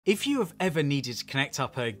If you have ever needed to connect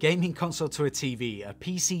up a gaming console to a TV, a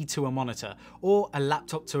PC to a monitor, or a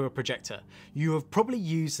laptop to a projector, you have probably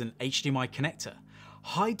used an HDMI connector.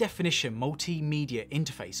 High Definition Multimedia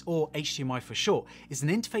Interface, or HDMI for short, is an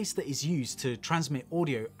interface that is used to transmit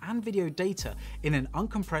audio and video data in an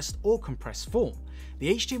uncompressed or compressed form.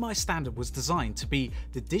 The HDMI standard was designed to be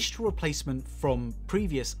the digital replacement from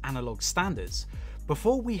previous analog standards.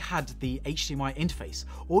 Before we had the HDMI interface,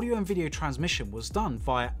 audio and video transmission was done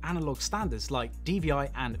via analog standards like DVI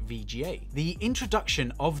and VGA. The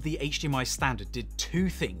introduction of the HDMI standard did two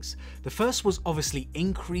things. The first was obviously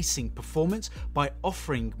increasing performance by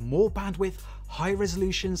offering more bandwidth, high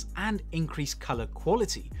resolutions, and increased color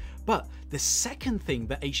quality. But the second thing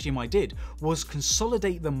that HDMI did was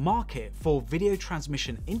consolidate the market for video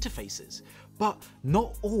transmission interfaces. But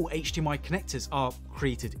not all HDMI connectors are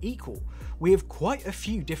created equal. We have quite a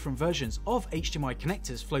few different versions of HDMI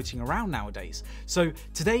connectors floating around nowadays. So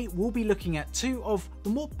today we'll be looking at two of the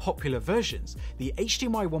more popular versions, the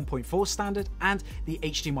HDMI 1.4 standard and the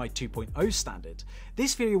HDMI 2.0 standard.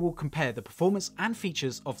 This video will compare the performance and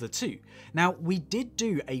features of the two. Now, we did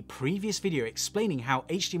do a previous video explaining how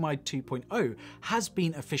HDMI 2.0 has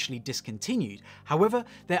been officially discontinued. However,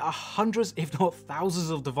 there are hundreds if not thousands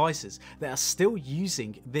of devices that are still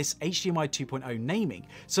using this HDMI 2.0 naming,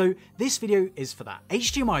 so this video is for that.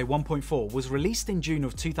 HDMI 1.4 was released in June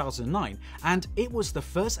of 2009 and it was the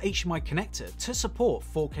first HDMI connector to support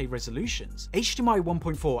 4K resolutions. HDMI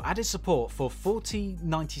 1.4 added support for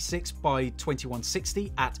 4096 by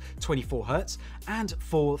 2160 at 24Hz and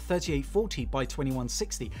for 3840 by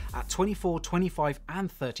 2160 at 24, 25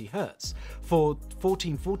 and 30Hz. For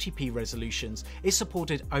 1440p resolutions, it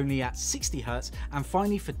supported only at 60Hz and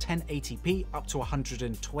finally for 1080p up to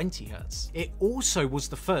 120Hz. It also was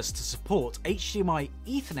the first to support HDMI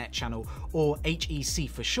Ethernet channel, or HEC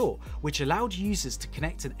for short, which allowed users to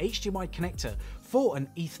connect an HDMI connector for an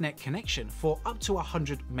Ethernet connection for up to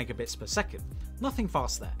 100 megabits per second. Nothing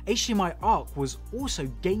fast there. HDMI ARC was also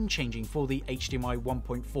game-changing for the HDMI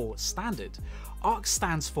 1.4 standard. ARC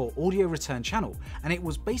stands for Audio Return Channel, and it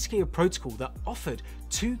was basically a protocol that offered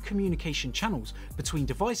two communication channels between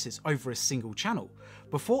devices over a single channel.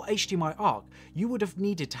 Before HDMI ARC, you would have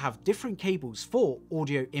needed to have different cables for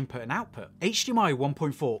audio input and output. HDMI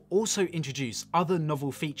 1.4 also introduced other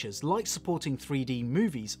novel features like supporting 3D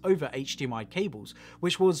movies over HDMI cables,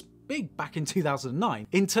 which was big back in 2009.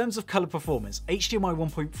 In terms of color performance, HDMI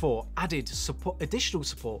 1.4 added additional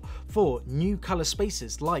support for new color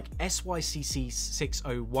spaces like SYCC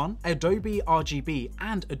 601, Adobe RGB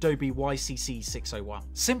and Adobe YCC 601.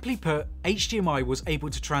 Simply put, HDMI was able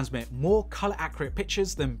to transmit more color accurate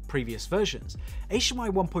pictures than previous versions. HDMI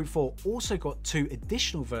 1.4 also got two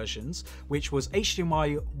additional versions, which was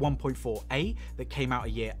HDMI 1.4a that came out a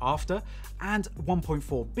year after and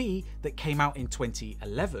 1.4b that came out in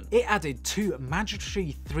 2011. It added two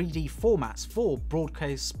mandatory 3D formats for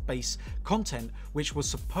broadcast-based content, which was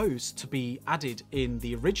supposed to be added in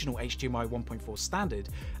the original HDMI 1.4 standard,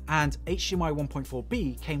 and HDMI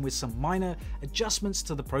 1.4b came with some minor adjustments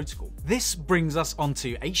to the protocol. This brings us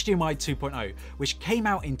onto HDMI 2.0, which came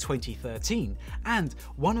out in 2013, and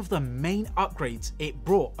one of the main upgrades it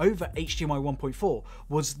brought over HDMI 1.4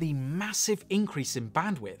 was the massive increase in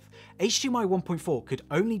bandwidth. HDMI 1.4 could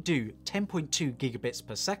only do 10.2 gigabits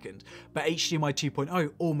per second, but HDMI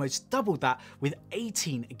 2.0 almost doubled that with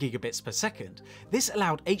 18 gigabits per second. This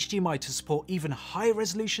allowed HDMI to support even higher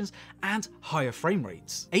resolutions and higher frame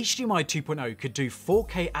rates. HDMI 2.0 could do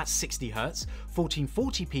 4K at 60Hz,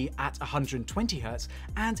 1440p at 120Hz,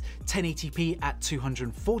 and 1080p at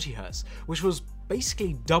 240Hz, which was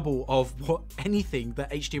basically double of what anything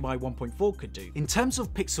that HDMI 1.4 could do. In terms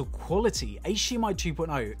of pixel quality, HDMI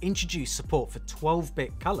 2.0 introduced support for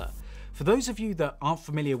 12-bit color. For those of you that aren't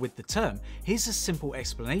familiar with the term, here's a simple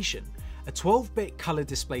explanation. A 12-bit color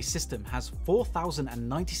display system has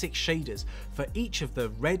 4096 shaders for each of the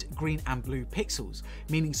red, green and blue pixels,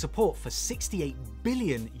 meaning support for 68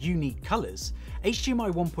 billion unique colors.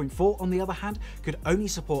 HDMI 1.4 on the other hand could only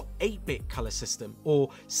support 8-bit color system, or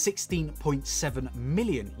 16.7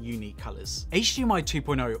 million unique colors. HDMI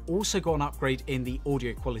 2.0 also got an upgrade in the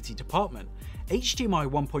audio quality department. HDMI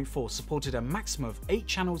 1.4 supported a maximum of 8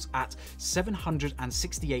 channels at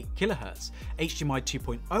 768 kHz. HDMI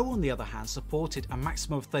 2.0 on the other hand supported a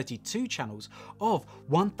maximum of 32 channels of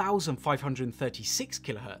 1536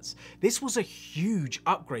 kHz. This was a huge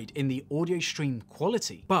upgrade in the audio stream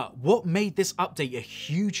quality. But what made this update a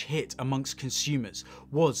huge hit amongst consumers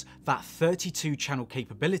was that 32 channel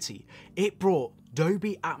capability. It brought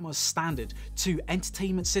Dolby Atmos standard to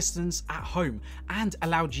entertainment systems at home and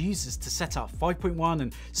allowed users to set up 5.1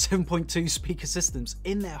 and 7.2 speaker systems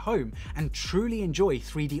in their home and truly enjoy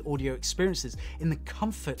 3D audio experiences in the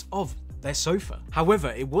comfort of their sofa.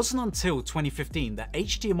 However, it wasn't until 2015 that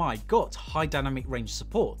HDMI got high dynamic range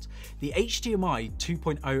support. The HDMI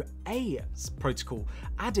 2.0A protocol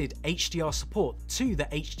added HDR support to the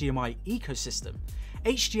HDMI ecosystem.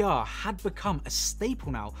 HDR had become a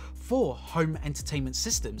staple now for home entertainment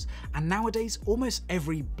systems, and nowadays almost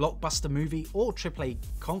every blockbuster movie or AAA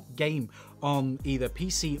game on either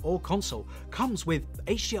PC or console comes with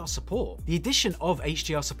HDR support. The addition of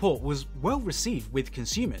HDR support was well received with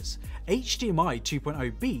consumers. HDMI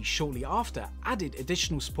 2.0B shortly after added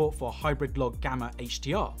additional support for hybrid log gamma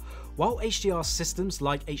HDR. While HDR systems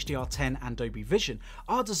like HDR10 and Dolby Vision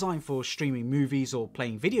are designed for streaming movies or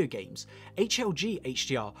playing video games, HLG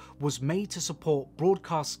HDR was made to support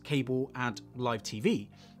broadcast, cable and live TV.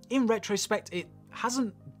 In retrospect, it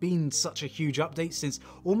hasn't been such a huge update since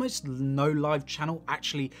almost no live channel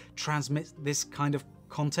actually transmits this kind of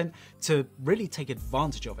content to really take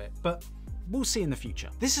advantage of it, but we'll see in the future.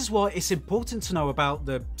 This is why it's important to know about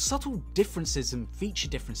the subtle differences and feature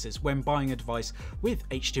differences when buying a device with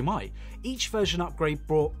HDMI. Each version upgrade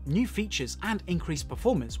brought new features and increased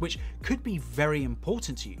performance, which could be very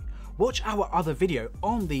important to you. Watch our other video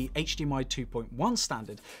on the HDMI 2.1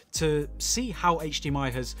 standard to see how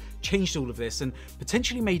HDMI has changed all of this and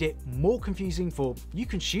potentially made it more confusing for you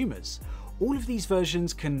consumers. All of these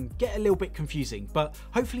versions can get a little bit confusing, but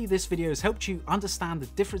hopefully this video has helped you understand the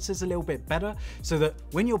differences a little bit better so that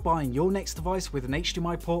when you're buying your next device with an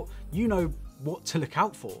HDMI port, you know what to look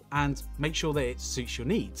out for and make sure that it suits your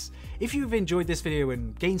needs. If you've enjoyed this video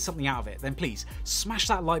and gained something out of it, then please smash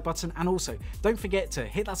that like button, and also don't forget to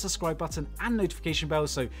hit that subscribe button and notification bell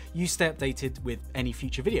so you stay updated with any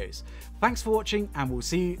future videos. Thanks for watching, and we'll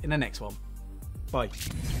see you in the next one. Bye.